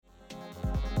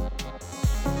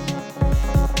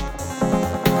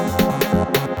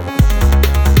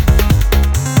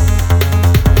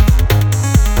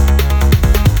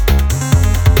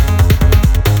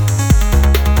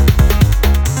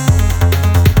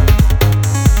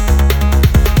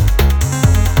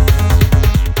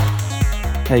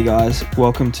Hey guys,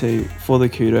 welcome to For the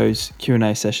Kudos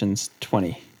Q&A Sessions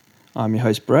 20. I'm your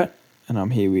host Brett, and I'm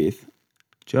here with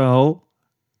Joel.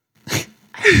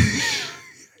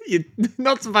 You're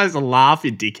not supposed to laugh,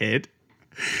 you dickhead.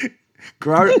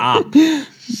 Grow up.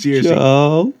 Seriously.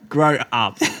 Joel. Grow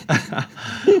up.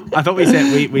 I thought we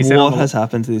said What has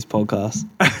happened to this podcast?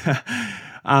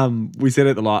 we said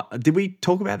it the live. Did we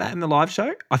talk about that in the live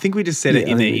show? I think we just said it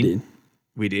I in think the. we did.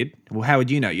 We did. Well, how would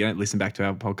you know? You don't listen back to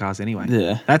our podcast anyway.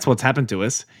 Yeah. That's what's happened to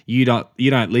us. You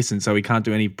don't listen, so we can't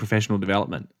do any professional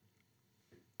development.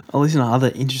 I listen to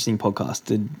other interesting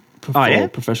podcasts for yeah?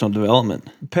 professional development.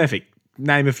 Perfect.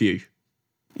 Name a few.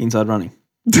 Inside Running.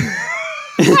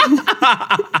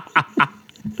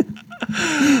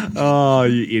 Oh,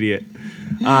 you idiot.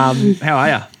 How are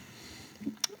you?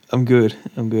 I'm good.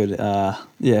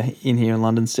 In here in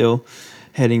London still.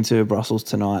 Heading to Brussels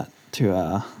tonight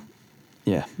to,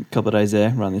 a couple of days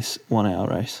there, run this 1 hour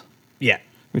race, Yeah.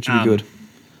 which would be good.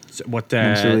 So what?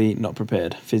 Mentally not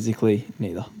prepared. Physically,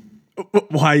 neither.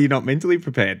 Why are you not mentally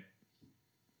prepared?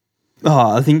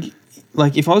 Oh, I think,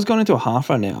 like, if I was going into a half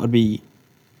right now, I'd be,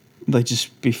 like,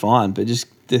 just be fine. But just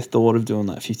the thought of doing,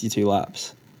 like, 52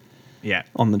 laps Yeah.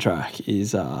 on the track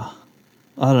is, I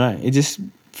don't know.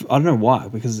 I don't know why.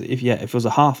 Because if it was a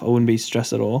half, I wouldn't be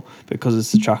stressed at all. Because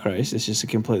it's a track race, it's just a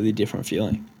completely different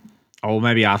feeling. Oh,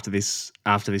 maybe after this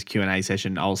Q&A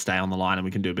session, I'll stay on the line and we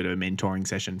can do a bit of a mentoring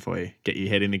session for you. Get your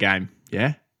head in the game.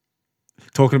 Yeah?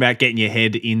 Talking about getting your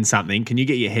head in something, can you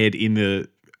get your head in the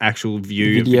actual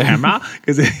view of the camera?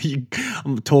 Because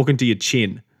I'm talking to your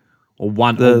chin, or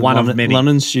one of many.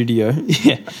 London studio,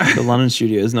 the London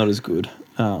studio is not as good.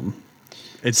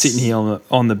 It's sitting here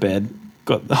on the bed,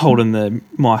 holding the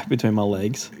mic between my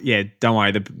legs. Yeah, don't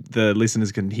worry. The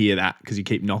listeners can hear that because you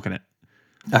keep knocking it.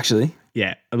 Actually,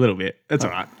 yeah, a little bit. That's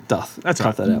all right. Duff, That's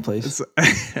cut right. that out, please.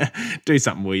 Do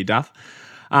something, will you, Duff?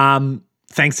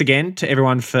 Thanks again to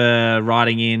everyone for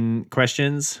writing in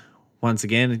questions. Once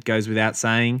again, it goes without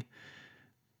saying.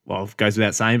 Well, it goes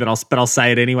without saying, but I'll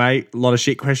say it anyway. A lot of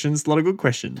shit questions, a lot of good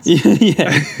questions.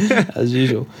 Yeah, as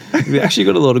usual. We actually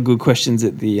got a lot of good questions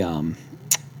at the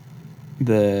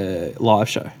live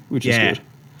show, which is good.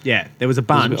 Yeah, there was a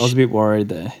bunch. I was a bit worried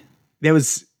there. There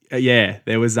was. Do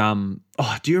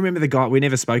you remember the guy? We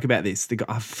never spoke about this. The guy,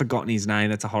 I've forgotten his name.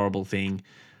 That's a horrible thing.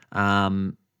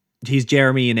 He's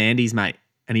Jeremy and Andy's mate,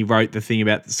 and he wrote the thing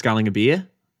about sculling a beer.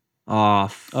 Oh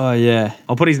yeah.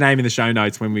 I'll put his name in the show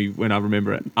notes when I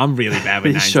remember it. I'm really bad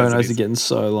with names. His show notes are getting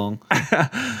so long.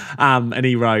 And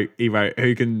he wrote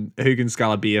who can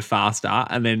scull a beer faster,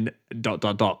 and then ...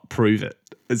 prove it.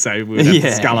 And so we'd have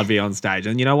to scull a beer on stage.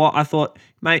 And you know what? I thought,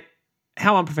 mate,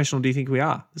 how unprofessional do you think we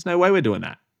are? There's no way we're doing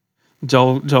that.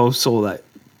 Joel saw that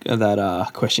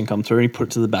question come through and he put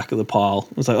it to the back of the pile.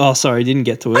 I was like, oh, sorry, didn't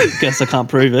get to it. Guess I can't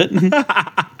prove it.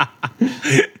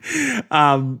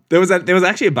 There was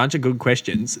actually a bunch of good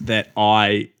questions that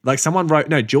someone wrote.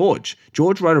 No, George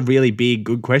wrote a really big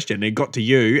good question. It got to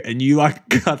you and you I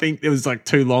think it was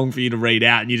too long for you to read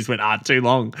out and you just went, too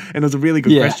long. And it was a really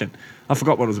good question. I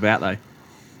forgot what it was about though.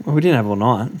 Well, we didn't have all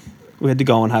night. We had to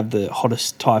go and have the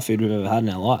hottest Thai food we've ever had in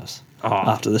our lives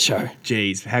after the show.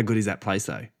 Geez, how good is that place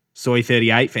though? Soy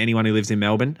 38 for anyone who lives in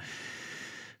Melbourne.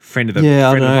 Friend of the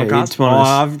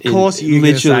podcast. Of course you're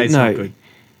going to say it's not good.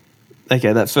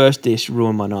 Okay, that first dish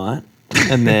ruined my night.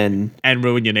 And then... and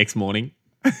ruined your next morning.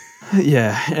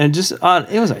 Yeah, and just... it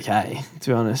was okay, to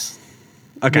be honest.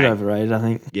 Okay. A bit overrated, I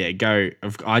think. Yeah, go...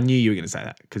 I knew you were going to say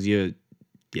that because you're...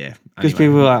 Yeah. Because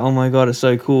people are like, oh my God, it's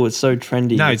so cool. It's so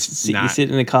trendy. No, you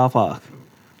sit in a car park.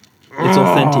 It's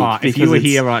authentic. If you were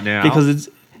here right now... Because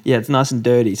it's nice and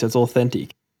dirty, so it's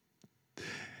authentic.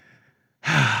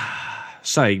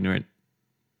 So ignorant.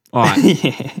 All right.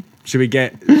 Yeah. Should we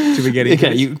get into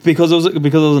this? Because it was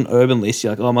an urban list,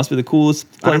 you're like, oh, it must be the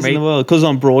coolest place in the world. Because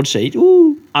on Broadsheet,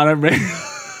 ooh. I don't read.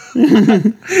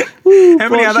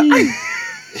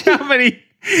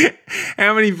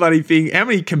 How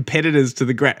many competitors to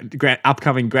the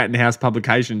upcoming Grattan House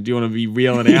publication do you want to be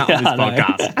reeling out on this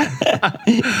podcast?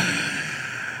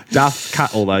 Duff,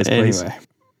 cut all those, please. Anyway.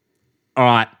 All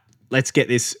right. Let's get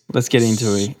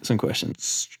into some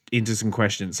questions.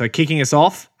 So kicking us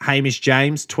off, Hamish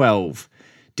James, 12.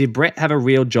 Did Brett have a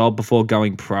real job before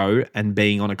going pro and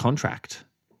being on a contract?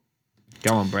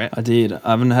 Go on, Brett. I did. I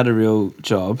haven't had a real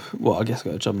job. Well, I guess I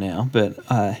got a job now, but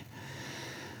I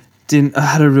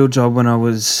had a real job when I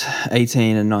was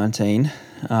 18 and 19.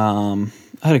 I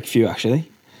had a few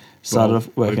actually. Started off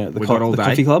working at the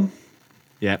coffee club.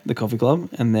 Yeah. The coffee club.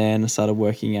 And then I started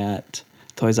working at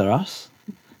Toys R Us.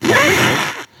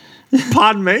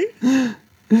 Pardon me?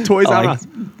 Toys R Us?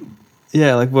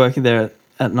 Yeah, like working there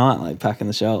at night, like packing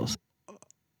the shelves.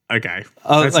 Okay.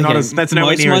 Oh, That's okay, that's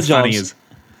nowhere most of near my as funny jobs- as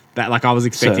that. Like I was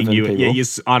expecting Serving you. Yeah,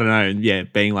 people. I don't know. Yeah,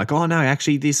 being like, oh no,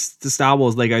 actually, the Star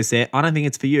Wars Lego set. I don't think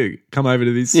it's for you. Come over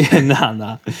to this. Yeah,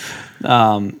 nah.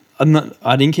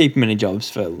 I didn't keep many jobs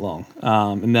for long.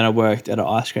 And then I worked at an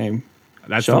ice cream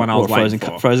That's shop the one I was or waiting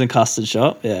for. frozen custard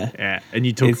shop. Yeah, Yeah, and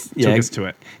you took It's- took us to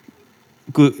it.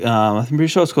 good. I'm pretty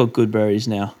sure it's called Goodberries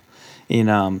now.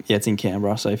 It's in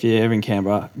Canberra. So if you're ever in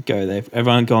Canberra, go there.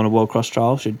 Everyone going to World Cross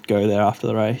Trial should go there after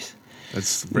the race.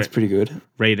 That's It's pretty good.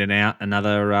 reading out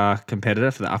another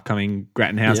competitor for the upcoming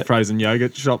Grattan House Yep. frozen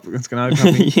yogurt shop that's going to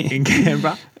open up Yeah. in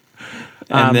Canberra.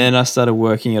 And then I started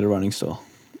working at a running store,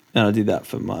 and I did that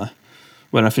for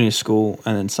when I finished school,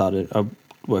 and then I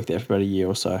worked there for about a year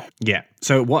or so. Yeah.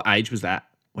 So what age was that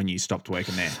when you stopped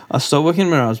working there? I started working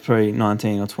when I was probably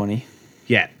 19 or 20.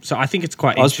 Yeah. So I think it's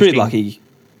quite I was pretty interesting.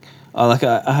 lucky.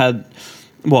 I had,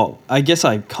 well, I guess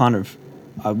I turned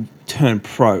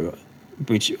pro,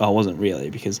 which I wasn't really,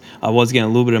 because I was getting a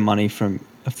little bit of money from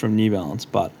New Balance,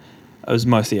 but it was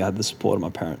mostly I had the support of my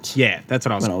parents. Yeah, that's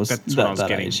what I was. When I was That's what I was that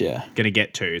getting. age, yeah. Going to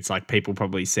get to. It's like people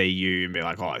probably see you and be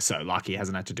like, "Oh, so lucky,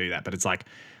 hasn't had to do that." But it's like,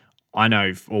 I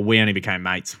know, or we only became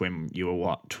mates when you were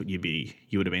what? You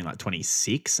would have been like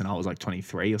 26, and I was like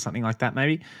 23 or something like that,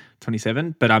 maybe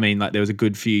 27. But I mean, like there was a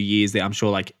good few years there. I'm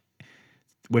sure, like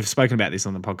we've spoken about this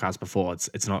on the podcast before.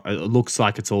 It's not. It looks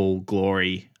like it's all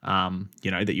glory.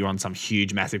 That you're on some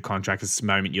huge, massive contract. At this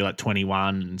moment, you're like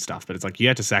 21 and stuff. But it's like you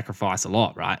had to sacrifice a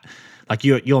lot, right? Like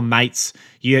your mates,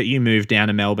 you moved down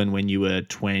to Melbourne when you were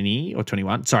 20 or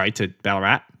 21. Sorry, to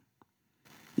Ballarat.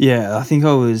 Yeah, I think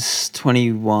I was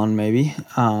 21 maybe,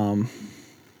 or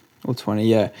 20,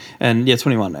 yeah. And yeah,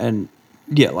 21. And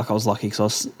yeah, like I was lucky because I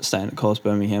was staying at Collis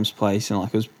Birmingham's place, and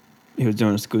like he was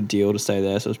doing us a good deal to stay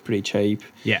there, so it was pretty cheap.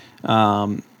 Yeah.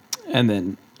 And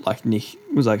then like Nick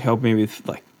was like helping me with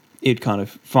like, he'd kind of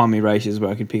find me races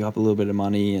where I could pick up a little bit of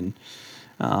money, and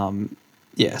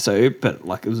but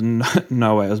like it was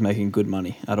no way I was making good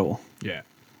money at all. Yeah.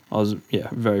 I was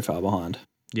very far behind.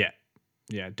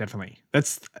 Yeah, definitely.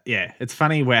 It's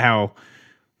funny how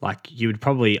like you would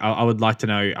probably, I would like to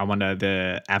know, I wonder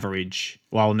the average,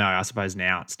 well, no, I suppose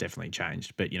now it's definitely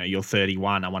changed, but you're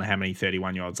 31. I wonder how many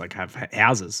 31-year-olds like have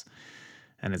houses.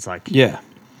 And it's like, Yeah.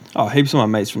 Oh, heaps of my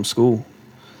mates from school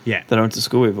yeah. that I went to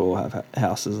school with all have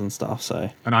houses and stuff. So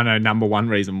And I know number one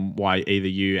reason why either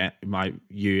you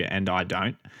and I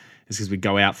don't is because we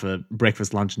go out for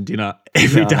breakfast, lunch, and dinner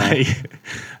every day.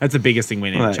 That's the biggest thing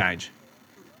we need to change.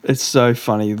 it's so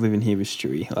funny living here with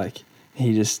Stewie. Like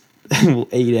he just will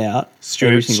eat out.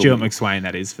 every Stuart single week. McSwain,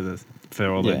 that is for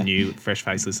all the Yeah. new fresh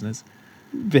face listeners.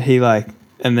 But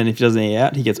and then if he doesn't eat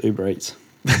out, he gets Uber Eats.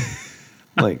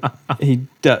 I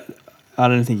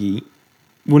don't think he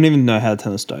wouldn't even know how to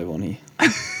turn the stove on here.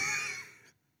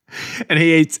 And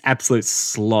he eats absolute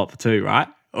slop too, right?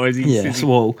 Or is he? Yeah.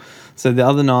 So the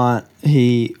other night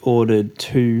he ordered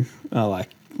two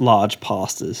large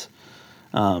pastas.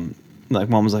 Like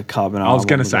one was like carbonara. I was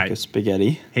going to one say like a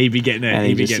spaghetti. he'd be getting And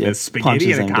he just, a spaghetti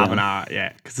punches and a them down. carbonara,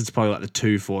 yeah, because it's probably like the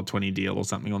 2 for $20 deal or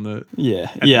something on the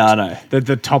I know.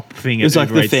 the top thing. It's like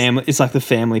Uber the Eats. family. It's like the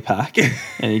family pack,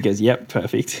 and he goes, "Yep,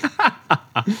 perfect."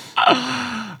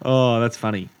 Oh, that's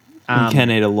funny. He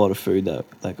can eat a lot of food.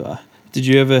 That guy. Did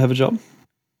you ever have a job?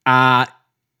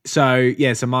 So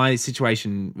my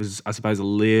situation was, I suppose, a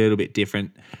little bit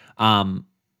different.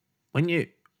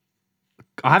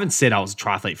 I haven't said I was a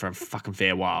triathlete for a fucking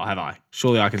fair while, have I?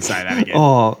 Surely I can say that again.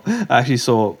 Oh, I actually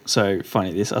saw. So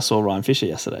funny this. I saw Ryan Fisher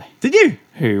yesterday, Did you?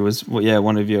 who was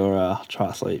one of your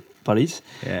triathlete buddies.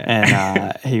 Yeah.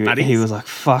 And Buddies? he was like,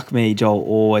 "Fuck me, Joel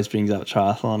always brings up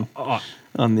triathlon Oh,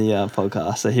 on the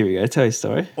podcast." So here we go. Tell your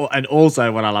story. and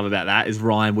also what I love about that is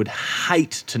Ryan would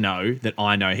hate to know that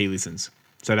I know he listens.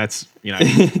 So that's,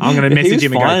 I'm going to message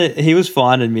him and go, He was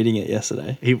fine admitting it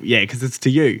yesterday. because it's to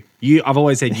you. I've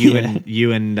always said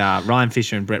you and Ryan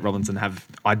Fisher and Brett Robinson have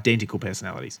identical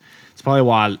personalities. It's probably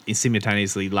why I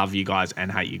simultaneously love you guys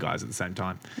and hate you guys at the same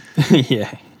time.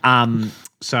 Yeah.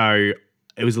 So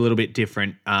it was a little bit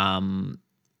different. Triathletes,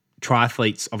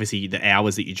 obviously, the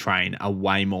hours that you train are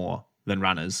way more than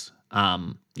runners.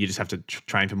 You just have to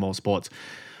train for more sports.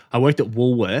 I worked at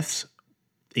Woolworths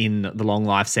in the long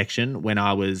life section when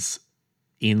I was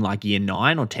in like year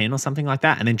 9 or 10 or something like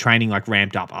that. And then training like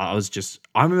ramped up. I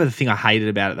remember the thing I hated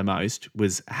about it the most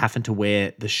was having to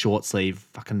wear the short sleeve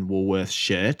fucking Woolworths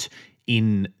shirt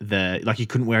you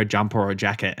couldn't wear a jumper or a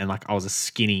jacket. And like I was a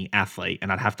skinny athlete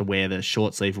and I'd have to wear the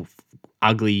short sleeve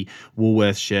ugly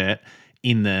Woolworths shirt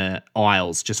in the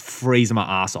aisles, just freezing my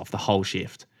ass off the whole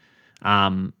shift.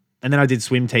 And then I did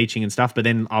swim teaching and stuff, but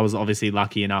then I was obviously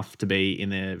lucky enough to be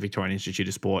in the Victorian Institute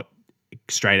of Sport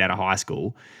straight out of high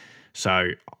school. So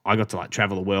I got to like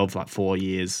travel the world for like 4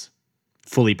 years,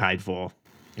 fully paid for.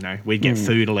 You know, we'd get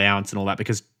food allowance and all that,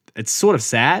 because it's sort of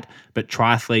sad, but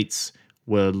triathletes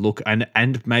were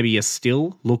and maybe are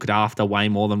still looked after way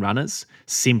more than runners,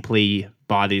 simply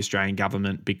by the Australian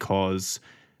government, because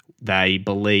they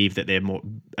believe that they're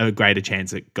a greater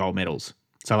chance at gold medals.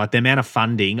 So like the amount of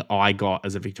funding I got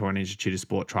as a Victorian Institute of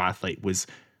Sport triathlete was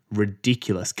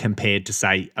ridiculous compared to,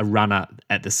 say, a runner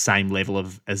at the same level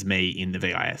as me in the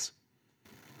VIS,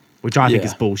 which I think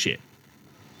is bullshit.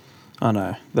 I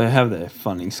know. They have their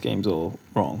funding schemes all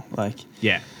wrong. Like,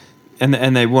 yeah.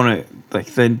 And they want to, like,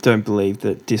 they don't believe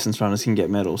that distance runners can get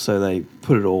medals, so they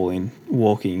put it all in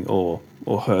walking or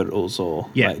hurdles or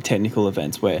like technical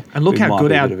events where and look how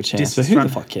good our bit of a chance. But who the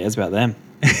fuck cares about them?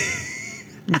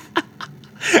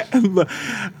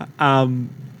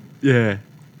 Yeah.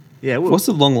 Well, what's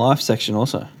the long life section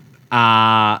also?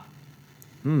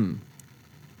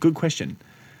 Good question.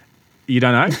 You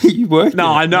don't know? You work? No,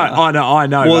 I know.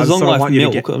 Well, there's long life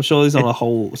milk. I'm sure there's not a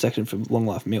whole section for long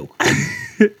life milk.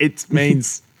 It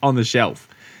means on the shelf.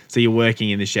 So you're working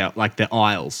in the shelf, like the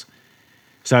aisles.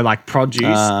 So like produce,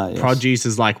 yes. Produce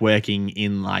is like working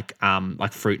in like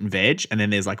fruit and veg, and then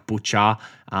there's like butcher,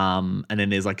 and then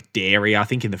there's like dairy, I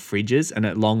think, in the fridges, and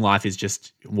at long life is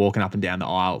just walking up and down the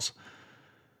aisles.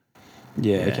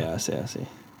 Yeah. Okay. I see.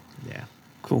 Yeah.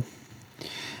 Cool.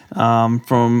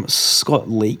 From Scott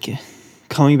Leak,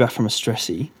 coming back from a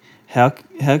stressy, how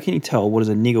can you tell what is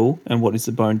a niggle and what is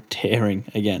the bone tearing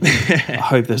again? I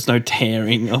hope there's no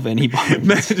tearing of any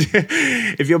bones.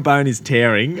 If your bone is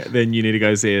tearing, then you need to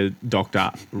go see a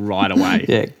doctor right away.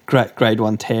 Yeah, grade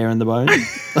 1 tear in the bone.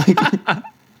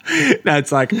 No,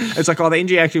 it's like oh, the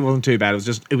injury actually wasn't too bad.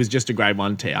 It was just a grade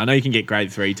 1 tear. I know you can get grade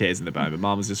 3 tears in the bone, but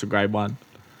mine was just a grade 1.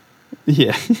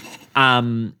 Yeah.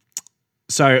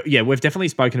 So yeah, we've definitely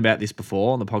spoken about this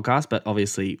before on the podcast, but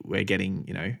obviously we're getting,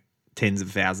 you know, tens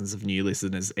of thousands of new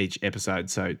listeners each episode,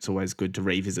 so it's always good to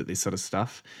revisit this sort of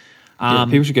stuff.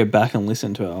 People should go back and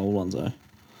listen to our old ones though.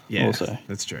 Yeah, also.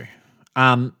 That's true.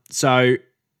 So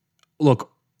look,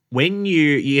 when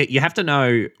you have to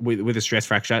know with a stress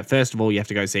fracture, first of all, you have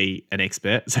to go see an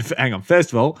expert. So hang on,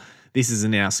 first of all, this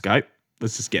isn't our scope.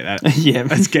 Let's just get that. Yeah.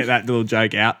 Let's get that little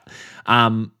joke out.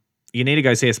 You need to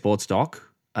go see a sports doc,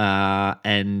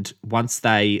 and once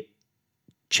they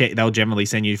check, they'll generally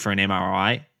send you for an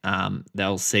MRI.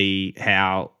 They'll see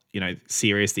how, you know,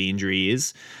 serious the injury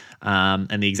is,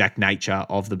 and the exact nature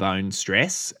of the bone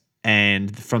stress.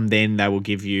 And from then they will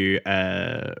give you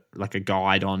a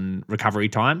guide on recovery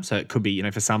time. So it could be, you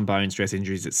know, for some bone stress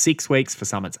injuries, it's 6 weeks. For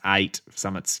some, it's 8. For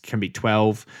some, can be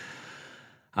 12.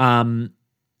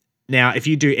 Now, if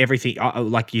you do everything,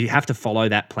 like, you have to follow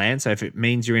that plan. So if it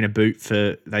means you're in a boot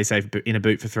for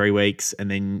 3 weeks,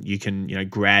 and then you can, you know,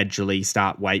 gradually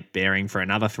start weight bearing for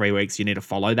another 3 weeks, you need to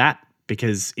follow that.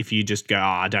 Because if you just go,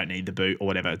 I don't need the boot or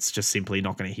whatever, it's just simply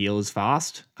not going to heal as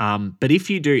fast. But if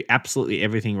you do absolutely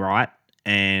everything right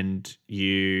and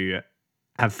you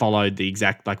have followed the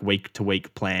exact like week to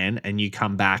week plan, and you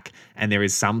come back and there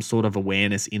is some sort of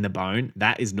awareness in the bone,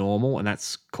 that is normal, and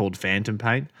that's called phantom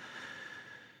pain.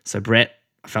 So Brett,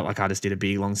 I felt like I just did a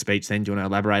big long speech then. Do you want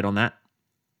to elaborate on that?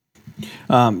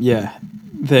 Yeah,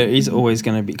 there is always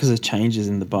going to be, because there's changes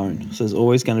in the bone. So there's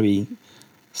always going to be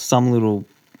some little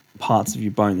parts of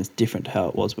your bone that's different to how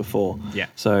it was before. Yeah.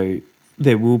 So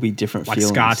there will be different like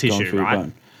feelings scar going tissue, through right? your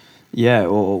bone. Yeah,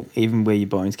 or even where your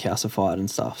bone's calcified and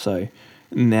stuff. So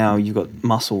now you've got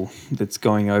muscle that's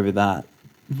going over that,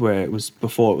 where it was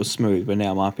before it was smooth, but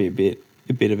now it might be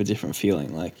a bit of a different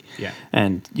feeling. Like, yeah.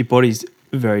 And your body's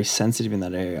very sensitive in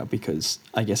that area, because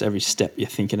I guess every step you're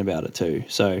thinking about it too.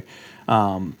 So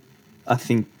I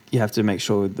think you have to make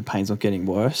sure the pain's not getting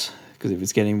worse, because if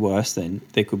it's getting worse, then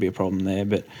there could be a problem there.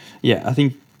 But yeah, I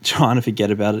think trying to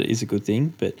forget about it is a good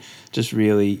thing, but just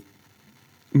really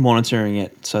monitoring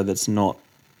it so that's not,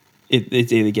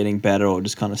 it's either getting better or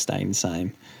just kind of staying the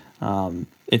same.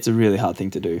 It's a really hard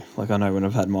thing to do. Like, I know when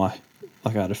I've had I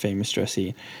had a femur stress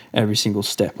here, every single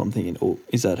step I'm thinking, oh,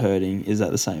 is that hurting? Is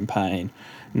that the same pain?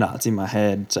 No, it's in my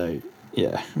head. So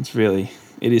yeah,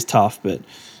 it is tough, but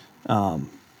having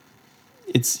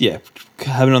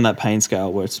on that pain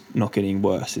scale where it's not getting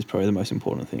worse is probably the most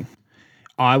important thing.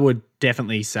 I would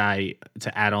definitely say,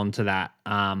 to add on to that,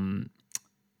 what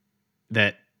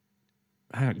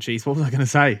was I going to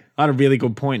say? I had a really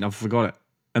good point. I forgot it.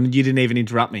 And you didn't even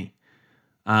interrupt me.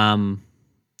 Oh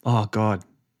God,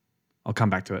 I'll come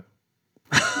back to it.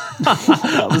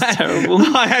 That was terrible.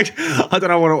 I don't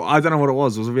know what it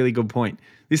was. It was a really good point.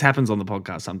 This happens on the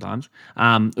podcast sometimes.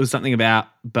 It was something about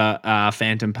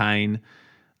phantom pain.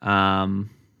 No,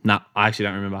 I actually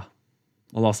don't remember.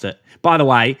 I lost it. By the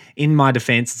way, in my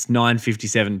defense, it's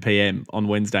 9:57 p.m. on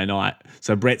Wednesday night.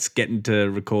 So Brett's getting to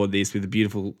record this with the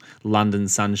beautiful London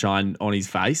sunshine on his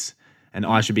face, and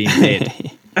I should be in bed.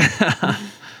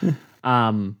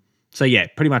 So yeah,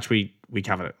 pretty much we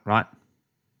covered it, right?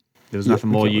 There was nothing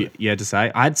more you had to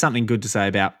say. I had something good to say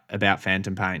about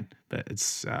Phantom Pain, but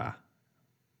it's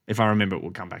if I remember it,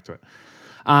 we'll come back to it.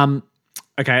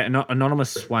 Okay, an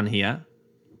anonymous one here.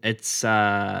 It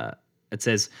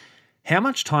says, how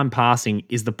much time passing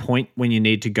is the point when you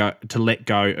need to let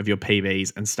go of your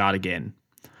PBs and start again?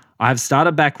 I have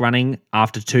started back running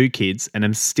after 2 kids and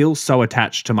am still so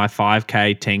attached to my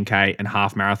 5K, 10K and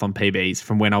half marathon PBs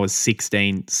from when I was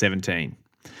 16, 17.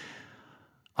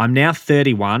 I'm now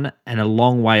 31 and a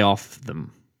long way off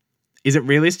them. Is it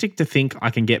realistic to think I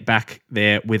can get back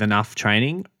there with enough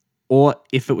training? Or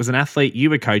if it was an athlete you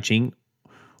were coaching,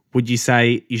 would you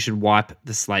say you should wipe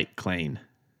the slate clean?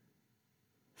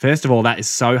 First of all, that is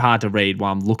so hard to read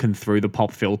while I'm looking through the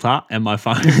pop filter and my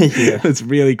phone. Yeah. It's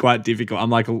really quite difficult. I'm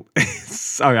like, it's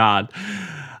so hard.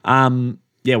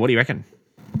 Yeah, what do you reckon?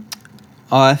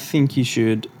 I think you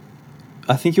should.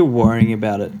 I think you're worrying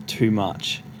about it too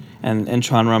much, and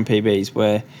trying to run PBs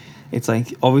where it's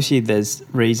like obviously there's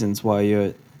reasons why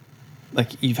you're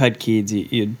like you've had kids,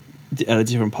 you're at a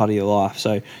different part of your life.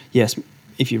 So yes,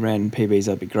 if you ran PBs,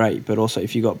 that'd be great. But also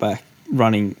if you got back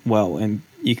running well, and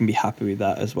you can be happy with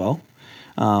that as well.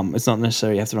 It's not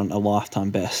necessarily you have to run a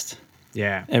lifetime best.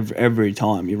 Yeah. Every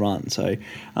time you run. So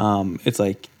it's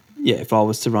like, yeah, if I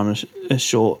was to run a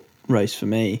short race for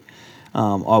me,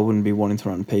 I wouldn't be wanting to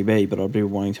run a PB, but I'd be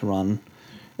wanting to run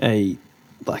a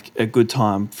good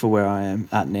time for where I am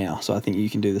at now. So I think you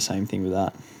can do the same thing with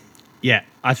that. Yeah,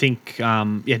 I think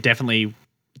definitely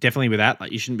with that.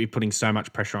 Like you shouldn't be putting so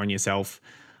much pressure on yourself.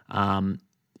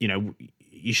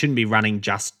 You shouldn't be running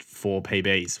just for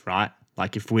PBs, right?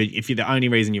 Like if you're the only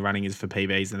reason you're running is for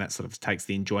PBs, then that sort of takes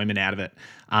the enjoyment out of it.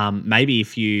 Maybe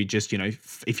if you just,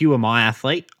 if you were my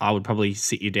athlete, I would probably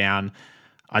sit you down.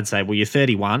 I'd say, well, you're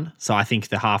 31, so I think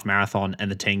the half marathon and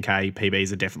the 10K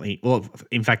PBs are definitely, well,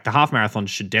 in fact, the half marathon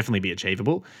should definitely be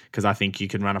achievable because I think you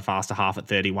can run a faster half at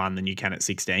 31 than you can at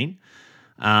 16.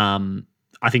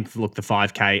 I think, look, the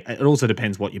 5K, it also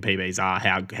depends what your PBs are,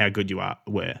 how good you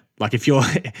were. Like if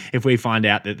we find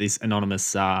out that this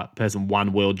anonymous person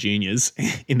won World Juniors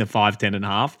in the 5, 10 and a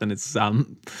half, then it's quite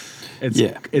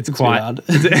hard.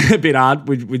 It's a bit hard.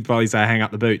 We'd probably say hang up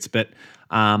the boots. But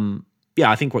yeah,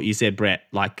 I think what you said, Brett,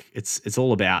 like it's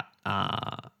all about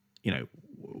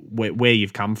where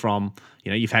you've come from.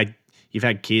 You've had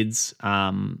kids.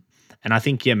 And I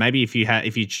think, yeah, maybe if you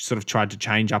sort of tried to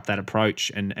change up that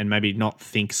approach and maybe not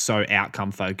think so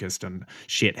outcome focused and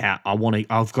shit,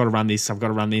 I've got to run this.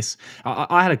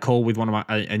 I had a call with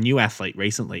a new athlete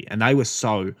recently, and they were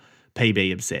so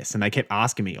PB obsessed, and they kept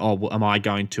asking me, "Oh, well, am I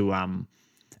going to? Are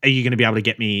you going to be able to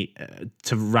get me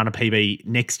to run a PB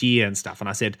next year and stuff?" And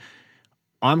I said,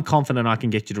 "I'm confident I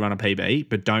can get you to run a PB,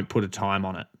 but don't put a time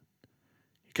on it,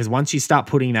 because once you start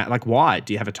putting that, like, why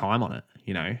do you have a time on it?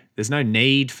 There's no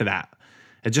need for that.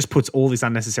 It just puts all this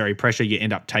unnecessary pressure. You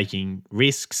end up taking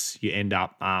risks. You end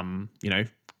up,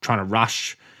 trying to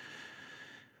rush.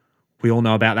 We all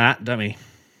know about that, don't we?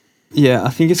 Yeah, I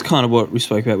think it's kind of what we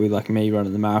spoke about with like me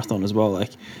running the marathon as well.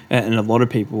 Like, and a lot of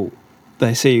people,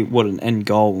 they see what an end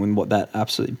goal and what that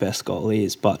absolute best goal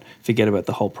is, but forget about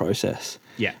the whole process.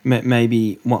 Yeah.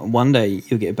 Maybe one day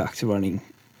you'll get back to running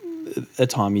a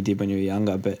time you did when you were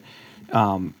younger, but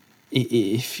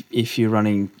if you're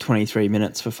running 23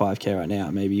 minutes for 5K right now,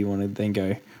 maybe you want to then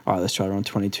go, all right, let's try to run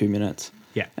 22 minutes.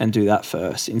 Yeah. And do that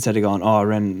first instead of going, I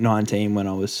ran 19 when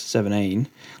I was 17.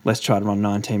 Let's try to run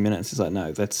 19 minutes. It's like,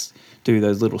 no, let's do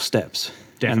those little steps.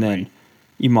 Definitely. And then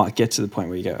you might get to the point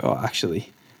where you go, oh, actually,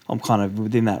 I'm kind of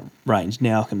within that range.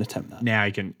 Now I can attempt that. Now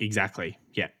you can, exactly.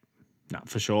 Yeah. No,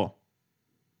 for sure.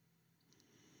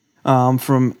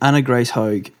 From Anna Grace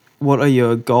Hogue, what are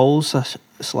your goals /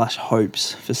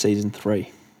 hopes for season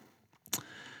 3?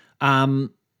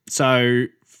 So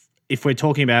if we're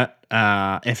talking about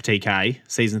FTK,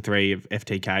 season 3 of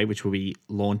FTK, which will be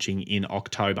launching in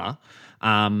October,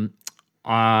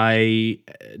 I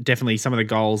definitely, some of the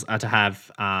goals are to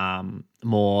have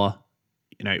more,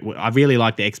 I really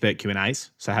like the expert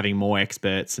Q&As. So having more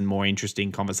experts and more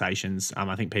interesting conversations,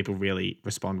 I think people really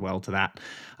respond well to that.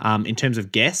 In terms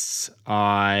of guests,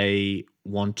 I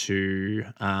want to,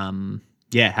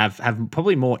 have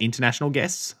probably more international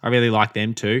guests. I really like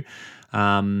them too.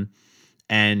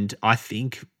 And I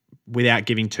think without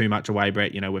giving too much away,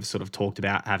 Brett, we've sort of talked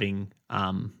about having,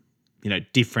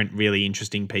 different really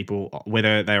interesting people,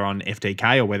 whether they're on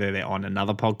FTK or whether they're on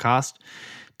another podcast,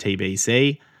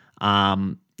 TBC.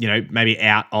 maybe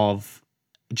out of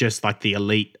just like the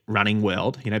elite running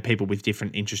world, people with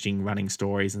different interesting running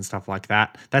stories and stuff like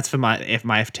that. That's for my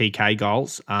FTK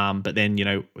goals. But then,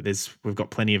 we've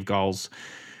got plenty of goals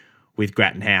with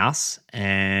Grattan House,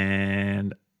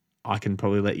 and I can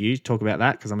probably let you talk about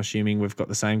that because I'm assuming we've got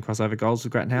the same crossover goals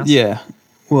with Grattan House. Yeah.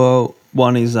 Well,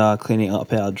 one is cleaning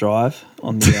up our drive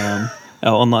on the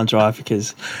our online drive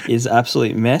because it's an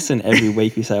absolute mess, and every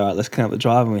week we say, all right, let's clean up the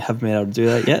drive, and we haven't been able to do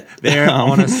that yet. There,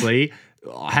 honestly,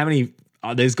 how many?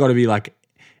 There's got to be like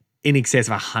in excess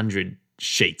of 100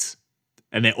 sheets,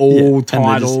 and they're all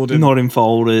titled, and not in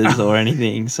folders or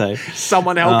anything. So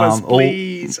someone help us,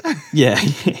 please. Yeah,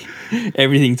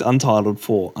 everything's untitled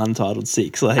 4, untitled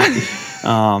 6. So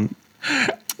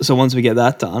once we get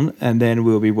that done, and then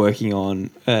we'll be working on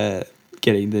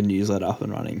getting the newsletter up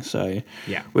and running. So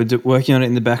yeah, we're working on it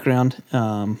in the background.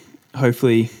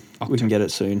 Hopefully we can get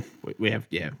it soon. We have,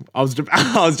 yeah. I was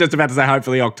just about to say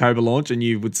hopefully October launch, and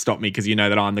you would stop me because you know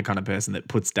that I'm the kind of person that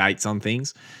puts dates on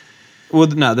things. Well,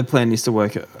 no, the plan is to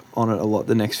work on it a lot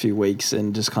the next few weeks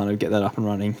and just kind of get that up and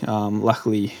running.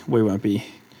 Luckily, we won't be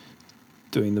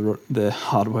doing the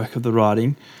hard work of the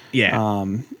writing. Yeah.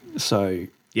 So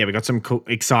yeah, we got some cool,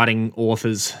 exciting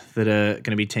authors that are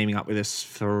going to be teaming up with us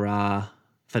for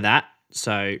that.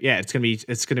 So yeah, it's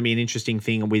gonna be an interesting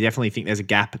thing, and we definitely think there's a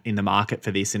gap in the market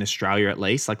for this in Australia at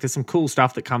least. Like there's some cool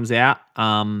stuff that comes out.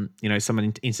 Some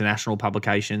international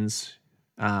publications.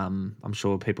 I'm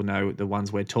sure people know the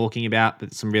ones we're talking about,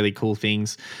 but some really cool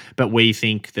things. But we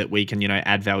think that we can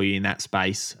add value in that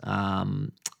space.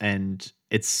 And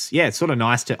it's sort of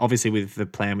nice to, obviously with the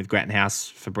plan with Grattan House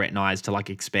for Brett and I is to like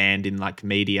expand in like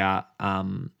media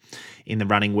in the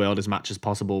running world as much as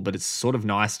possible, but it's sort of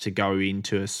nice to go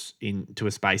into a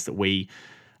space that we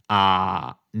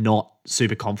are not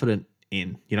super confident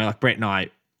in. Like Brett and I,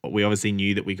 we obviously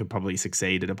knew that we could probably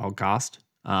succeed at a podcast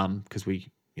because we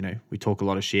talk a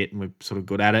lot of shit and we're sort of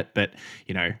good at it, but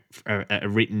a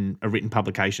written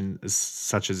publication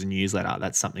such as a newsletter,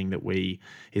 that's something that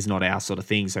is not our sort of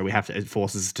thing. So it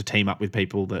forces us to team up with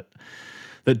people that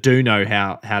do know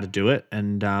how to do it.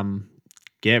 And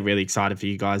really excited for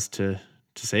you guys to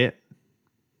see it.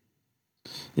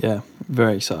 Yeah,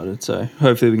 very excited. So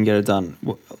hopefully we can get it done.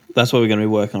 That's what we're going to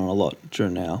be working on a lot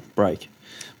during our break,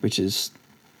 which is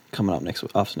coming up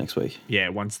after next week. Yeah,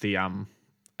 once the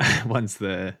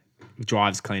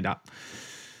drive's cleaned up.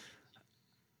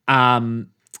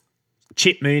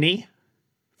 Chip Mooney,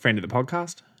 friend of the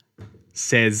podcast,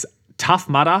 says Tough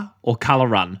Mudder or Colour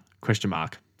Run? ?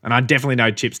 And I definitely know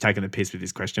Chip's taking the piss with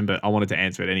this question, but I wanted to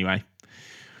answer it anyway.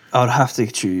 I would have to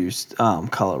choose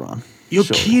Colour Run. You're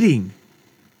kidding.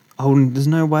 There's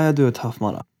no way I'd do a Tough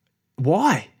Mudder.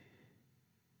 Why?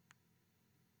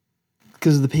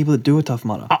 Because of the people that do a Tough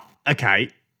Mudder. Oh, okay.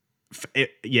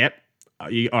 Yep. All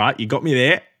right, you got me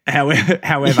there. However,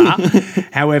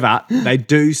 they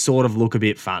do sort of look a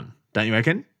bit fun, don't you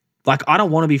reckon? Like, I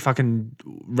don't want to be fucking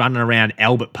running around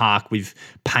Albert Park with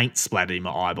paint splattered in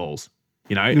my eyeballs.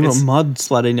 You've got mud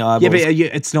splattered in your eyeballs. Yeah,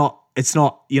 but it's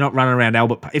not. You're not running around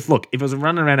Albert Park. If I was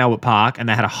running around Albert Park and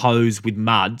they had a hose with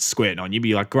mud squirting on, you'd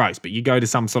be like, gross. But you go to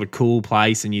some sort of cool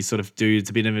place and you sort of it's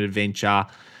a bit of an adventure,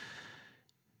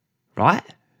 right?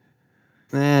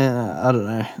 I don't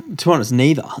know. To be honest,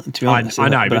 neither. To be honest, I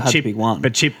know, but I had to pick one.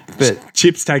 But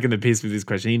Chip's taking the piss with this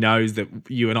question. He knows that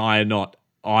you and I are not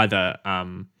either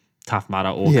Tough Mudder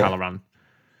or Colour Run.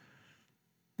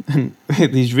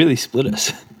 He's really split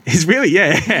us. He's really,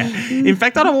 yeah. In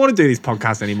fact, I don't want to do this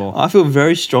podcast anymore. I feel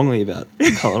very strongly about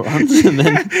Colour Runs. And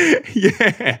then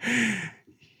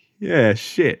yeah,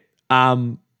 shit.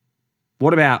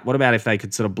 What about if they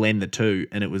could sort of blend the two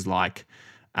and it was like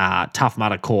Tough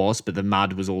Mudder course, but the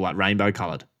mud was all like rainbow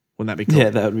coloured? Wouldn't that be cool? Yeah,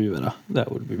 that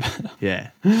would be better. Yeah.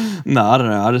 No, I don't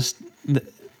know. I just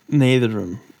neither of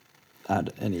them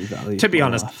add any value. To be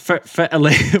honest, for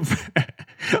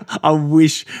I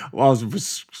wish I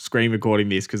was screen recording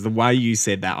this because the way you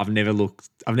said that, I've never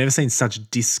seen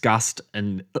such disgust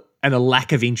and a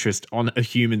lack of interest on a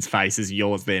human's face as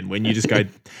yours then when you just go,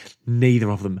 neither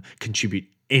of them contribute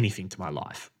anything to my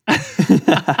life.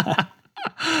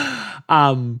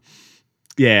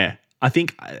 Yeah, I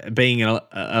think being an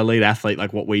elite athlete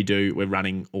like what we do, we're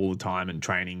running all the time and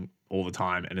training all the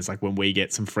time, and it's like when we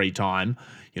get some free time,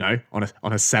 on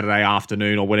a Saturday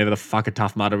afternoon or whatever the fuck a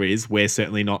Tough Mudder is, we're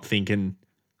certainly not thinking,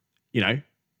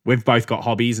 we've both got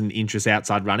hobbies and interests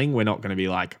outside running. We're not going to be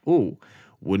like, oh,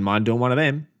 wouldn't mind doing one of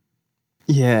them.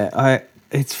 Yeah,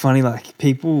 it's funny, like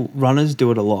runners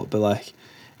do it a lot, but like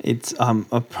it's I'm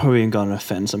probably going to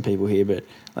offend some people here, but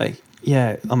like,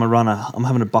 yeah, I'm a runner. I'm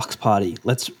having a bucks party.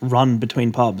 Let's run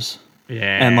between pubs.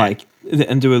 Yeah. and like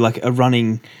and do like a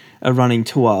running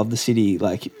tour of the city,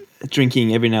 like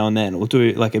drinking every now and then, or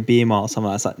do like a beer mile or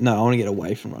something. It's like, no, I want to get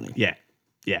away from running. Yeah,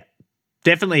 yeah,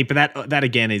 definitely. But that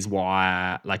again is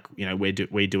why, like, you know, we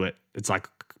do it. It's like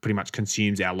pretty much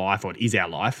consumes our life, or it is our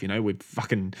life. You know, we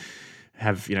fucking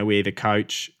have, you know, we're the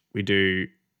coach. We do,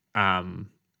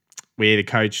 we're the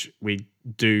coach. We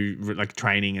do like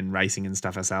training and racing and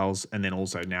stuff ourselves, and then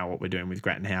also now what we're doing with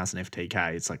Grattan House and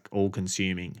FTK. It's like all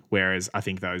consuming. Whereas I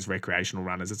think those recreational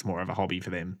runners, it's more of a hobby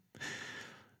for them.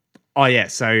 Oh yeah,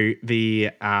 so the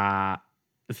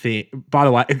thing. By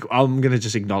the way, I'm going to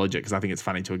just acknowledge it because I think it's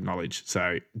funny to acknowledge.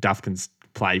 So Duff can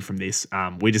play from this.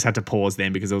 We just had to pause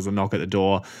then because there was a knock at the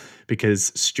door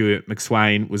because Stuart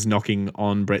McSwain was knocking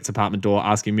on Brett's apartment door,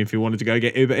 asking him if he wanted to go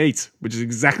get Uber Eats, which is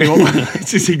exactly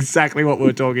what we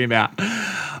were talking about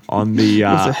on the.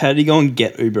 So how do you go and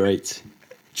get Uber Eats?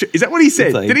 Is that what he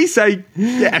said? Like, did he say?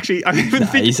 Yeah, actually, I didn't even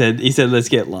think. He said let's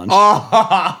get lunch.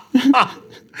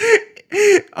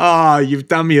 Oh, you've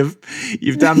done me a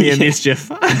mischief.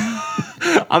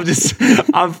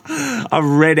 I've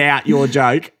read out your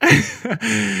joke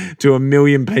to a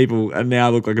million people and now I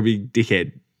look like a big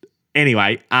dickhead.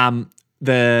 Anyway, so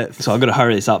I've got to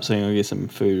hurry this up so I'm going to get some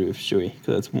food with Shuey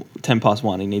because it's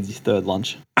 1:10. He needs his third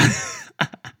lunch.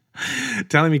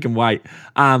 Tell him he can wait.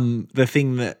 The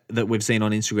thing that we've seen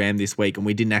on Instagram this week, and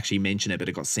we didn't actually mention it, but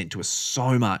it got sent to us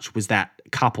so much, was that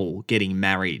couple getting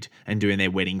married and doing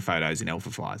their wedding photos in Alpha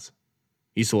Flies.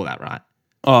 You saw that, right?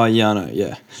 Oh yeah, I know.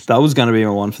 Yeah, that was going to be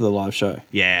my one for the live show.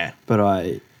 Yeah, but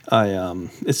I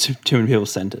it's too many people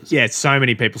sent it. Yeah, so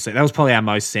many people sent. That was probably our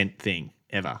most sent thing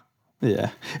ever.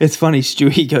 Yeah, it's funny.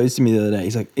 Stewie goes to me the other day.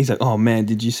 He's like, oh man,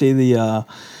 did you see the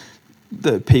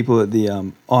people at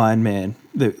the Iron Man,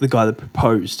 the guy that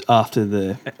proposed after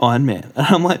the Iron Man? And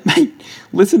I'm like, mate,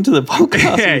 listen to the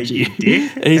podcast. Yeah, you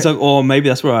did. And he's like, oh, maybe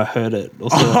that's where I heard it.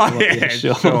 Also, like, yeah,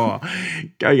 sure.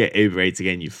 Go get Uber Eats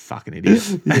again, you fucking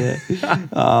idiot. Yeah.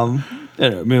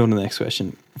 Anyway, move on to the next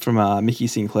question from Mickey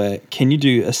Sinclair. Can you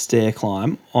do a stair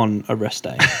climb on a rest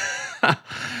day?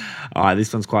 All right,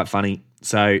 this one's quite funny.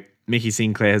 So Mickey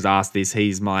Sinclair has asked this.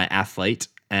 He's my athlete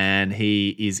and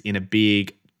he is in a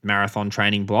big marathon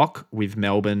training block with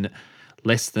Melbourne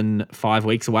less than 5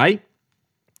 weeks away.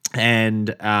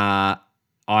 And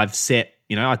I've set,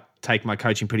 you know, I take my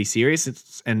coaching pretty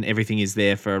serious and everything is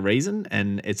there for a reason.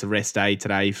 And it's a rest day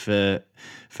today for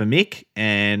Mick.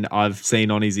 And I've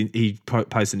seen on he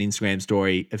posted an Instagram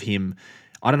story of him.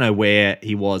 I don't know where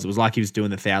he was. It was like he was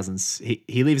doing the thousands.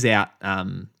 He lives out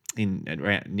around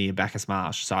near Bacchus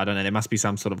Marsh. So I don't know. There must be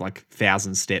some sort of like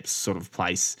 1,000 steps sort of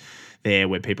place there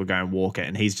where people go and walk it,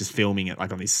 and he's just filming it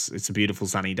like on this. It's a beautiful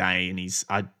sunny day, and he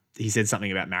said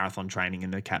something about marathon training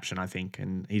in the caption, I think,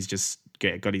 and he's just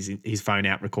got his phone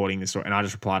out recording this story, and I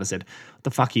just replied, I said, "What the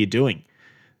fuck are you doing?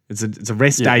 It's a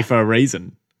rest day for a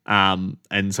reason."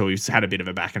 And so we've had a bit of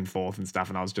a back and forth and stuff,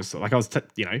 and I was just like,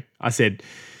 I said,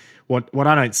 what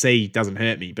I don't see doesn't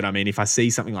hurt me, but I mean, if I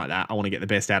see something like that, I want to get the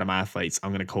best out of my athletes.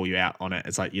 I'm going to call you out on it.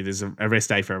 It's like, yeah, there's a rest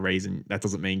day for a reason. That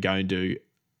doesn't mean go and do,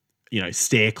 you know,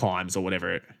 stair climbs or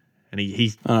whatever. And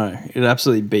he I know, it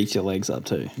absolutely beats your legs up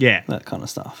too. Yeah. That kind of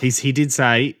stuff. He did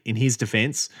say in his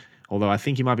defense, although I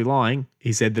think he might be lying,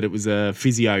 he said that it was a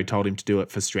physio told him to do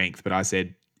it for strength. But I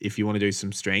said, if you want to do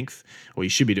some strength, or you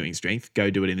should be doing strength, go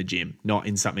do it in the gym, not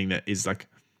in something that is like,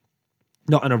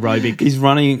 not an aerobic. He's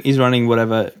running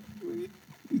whatever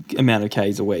amount of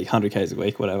Ks a week, 100 Ks a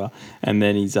week, whatever. And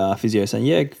then his physio saying,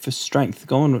 yeah, for strength,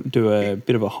 go and do a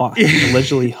bit of a hike, a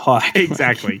leisurely hike.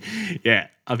 Exactly. Yeah.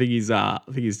 I think he's a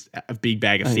big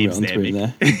bag of fibs there,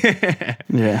 Mick.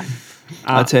 Yeah.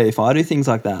 I tell you, if I do things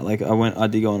like that, like I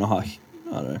did go on a hike,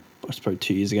 I don't know, it's probably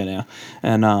 2 years ago now,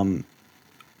 and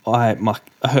I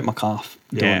hurt my calf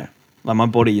doing it. Like my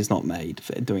body is not made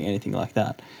for doing anything like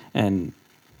that. And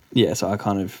yeah, so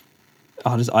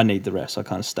I need the rest. So I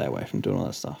kind of stay away from doing all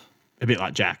that stuff. A bit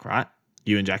like Jack, right?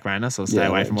 You and Jack Rayner, so stay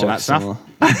away from all that similar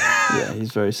stuff. Yeah,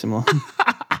 he's very similar.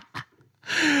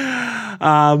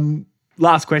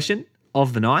 Last question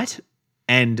of the night,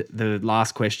 and the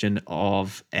last question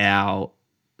of our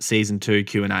season 2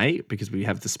 Q&A, because we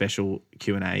have the special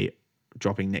Q&A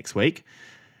dropping next week.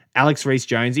 Alex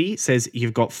Reese-Jonesy says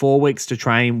you've got 4 weeks to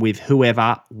train with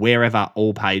whoever, wherever,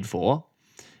 all paid for.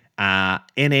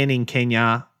 NN in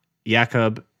Kenya,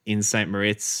 Jakob in St.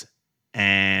 Moritz,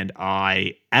 and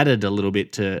I added a little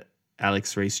bit to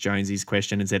Alex Reese-Jonesy's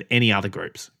question and said any other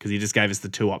groups, because he just gave us the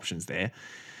 2 options there.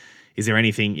 Is there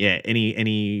anything? Yeah,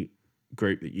 any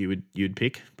group that you'd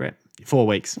pick, Brett? 4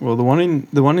 weeks. Well, the one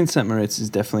in St. Moritz is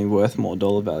definitely worth more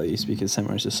dollar values because St.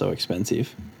 Moritz is so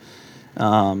expensive.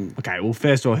 Okay, well,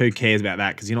 first of all, who cares about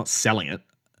that? Because you're not selling it.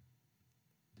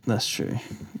 That's true.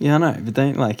 Yeah, I know. But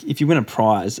don't like if you win a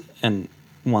prize and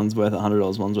one's worth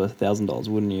 $100, one's worth $1,000,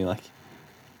 wouldn't you like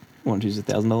want to choose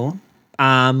 $1,000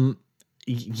 one?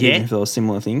 Even Yeah. if they were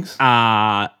similar things.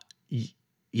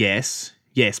 Yes.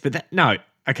 But that no.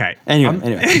 Okay. Anyway,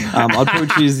 I'd probably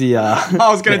choose the. I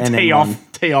was going the to NN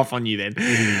tee off on you then.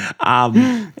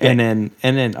 and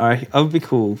then I would be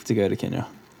cool to go to Kenya.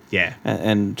 Yeah.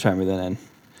 And train with NN.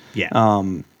 Yeah.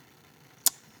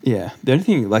 Yeah. The only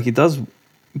thing, like, it does.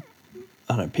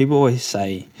 I don't know. People always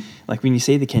say, like, when you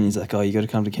see the Kenyans, like, oh, you got to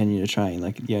come to Kenya to train.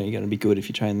 Like, yeah, you're going to be good if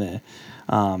you train there.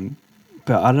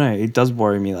 But I don't know. It does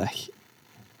worry me, like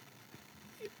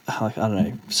I don't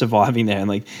know, surviving there and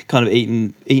like kind of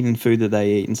eating food that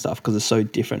they eat and stuff because it's so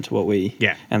different to what we.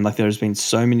 Yeah. And like there's been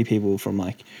so many people from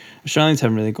like Australians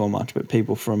haven't really gone much, but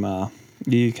people from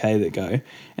the UK that go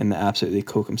and they absolutely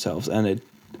cook themselves, and it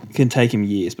can take them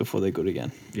years before they're good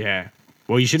again. Yeah.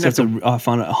 Well, you shouldn't So have to. I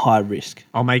find it a high risk.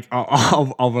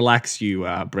 I'll relax you,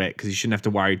 Brett, because you shouldn't have to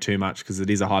worry too much because it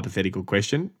is a hypothetical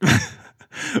question.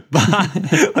 But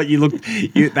like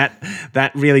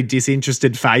that really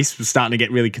disinterested face was starting to get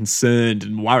really concerned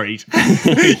and worried.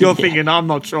 You're thinking, I'm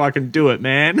not sure I can do it,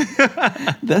 man.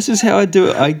 That's just how I do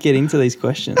it. I get into these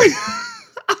questions.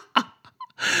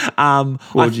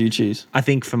 What would you choose? I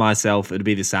think for myself, it'd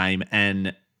be the same,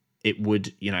 and it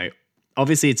would,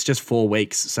 obviously it's just 4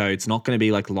 weeks, so it's not going to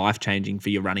be like life changing for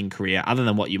your running career, other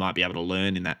than what you might be able to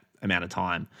learn in that amount of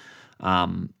time.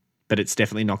 But it's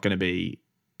definitely not going to be.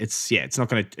 It's not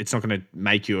going to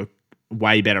make you a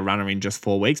way better runner in just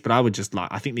 4 weeks. But I would just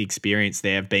I think the experience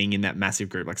there of being in that massive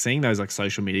group, like seeing those like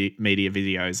social media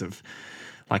videos of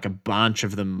like a bunch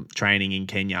of them training in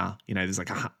Kenya. There's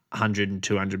like 100 and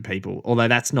 200 people. Although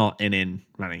that's not NN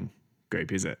running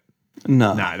group, is it?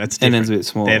 No, that's different. NN's a bit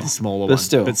smaller. They're the smaller ones.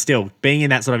 But still, being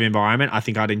in that sort of environment, I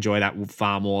think I'd enjoy that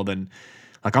far more than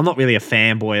like I'm not really a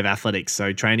fanboy of athletics.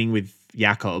 So training with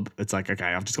Jakob, it's like, okay,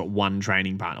 I've just got one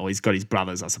training partner. Or he's got his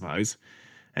brothers, I suppose,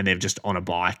 and they're just on a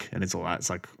bike, and it's all that. It's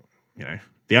like,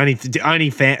 the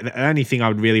only thing I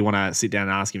would really want to sit down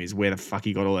and ask him is where the fuck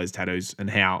he got all those tattoos and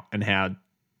how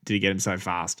did he get them so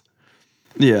fast?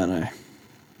 Yeah, I know.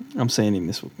 I'm seeing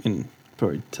him in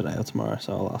probably today or tomorrow,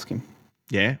 so I'll ask him.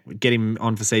 Yeah, get him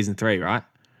on for season 3, right?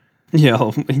 Yeah,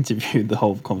 I'll interview the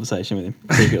whole conversation with him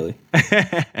secretly.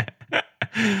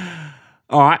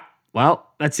 All right, well,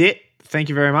 that's it. Thank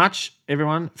you very much,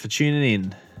 everyone, for tuning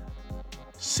in.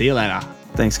 See you later.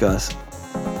 Thanks, guys.